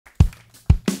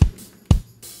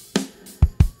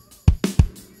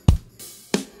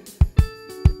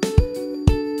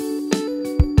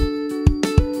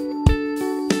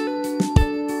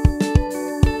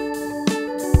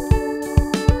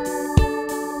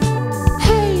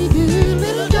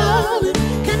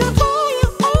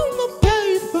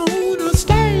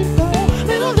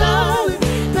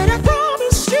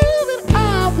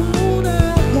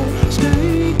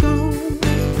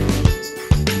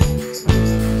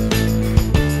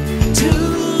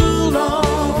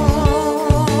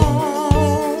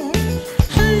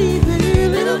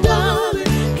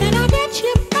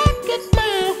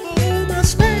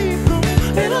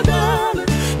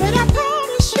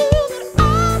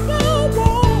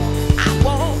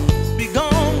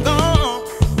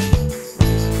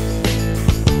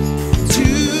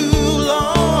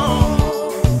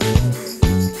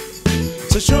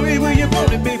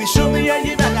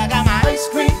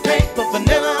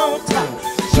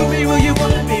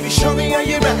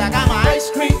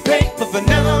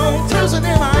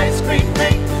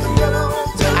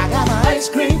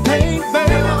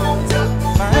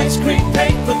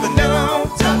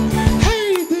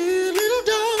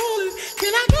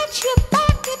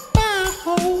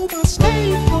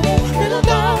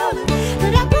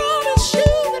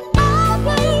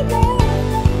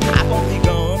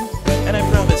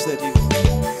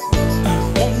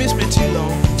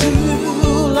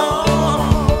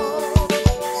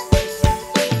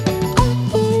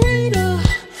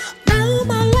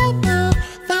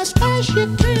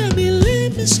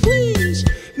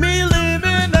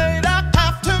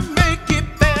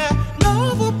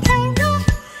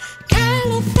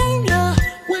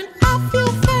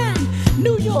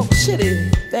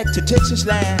back to Texas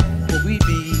land, where we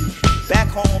be back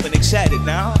home and excited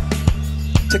now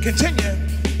to continue.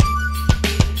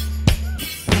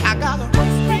 I got a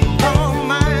on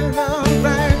my love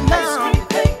right now.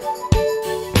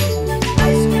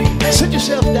 Sit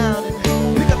yourself down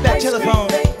and pick up that telephone.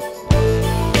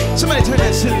 Somebody turn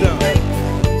that shit down.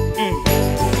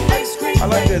 I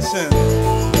like that sound.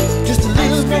 Just a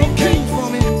little more cake for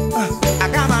me. I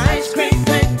got my ice cream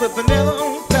cake with vanilla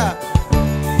on top.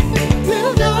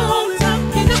 Little darling,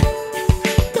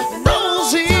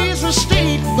 Rosie's a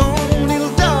state gone,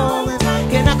 little darling.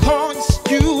 Can I call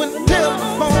you and tell the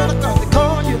phone I got to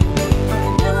call you?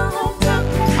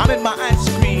 I'm in my ice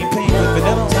cream cake with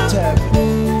vanilla on top.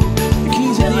 The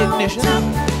keys in the ignition.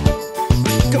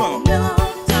 Come on.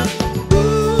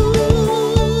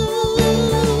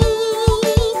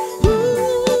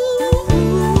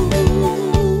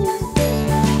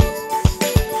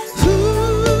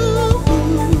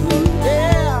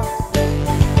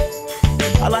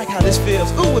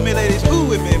 Feels. Ooh with me, ladies, ooh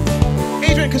with me.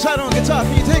 Adrian Casado on guitar,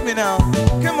 can you take me now?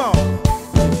 Come on.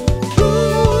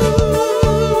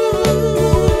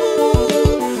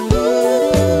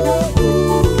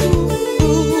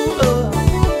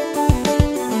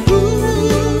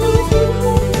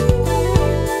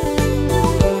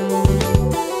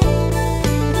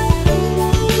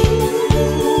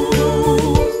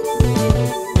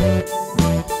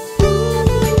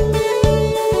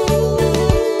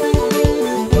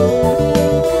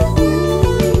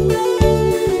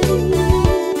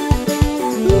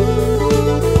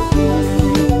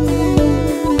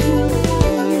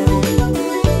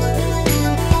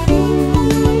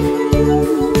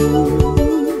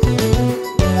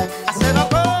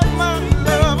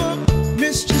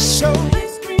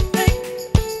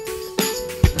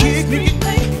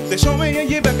 They show me a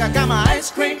year back, I got my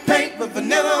ice cream cake with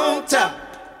vanilla on top.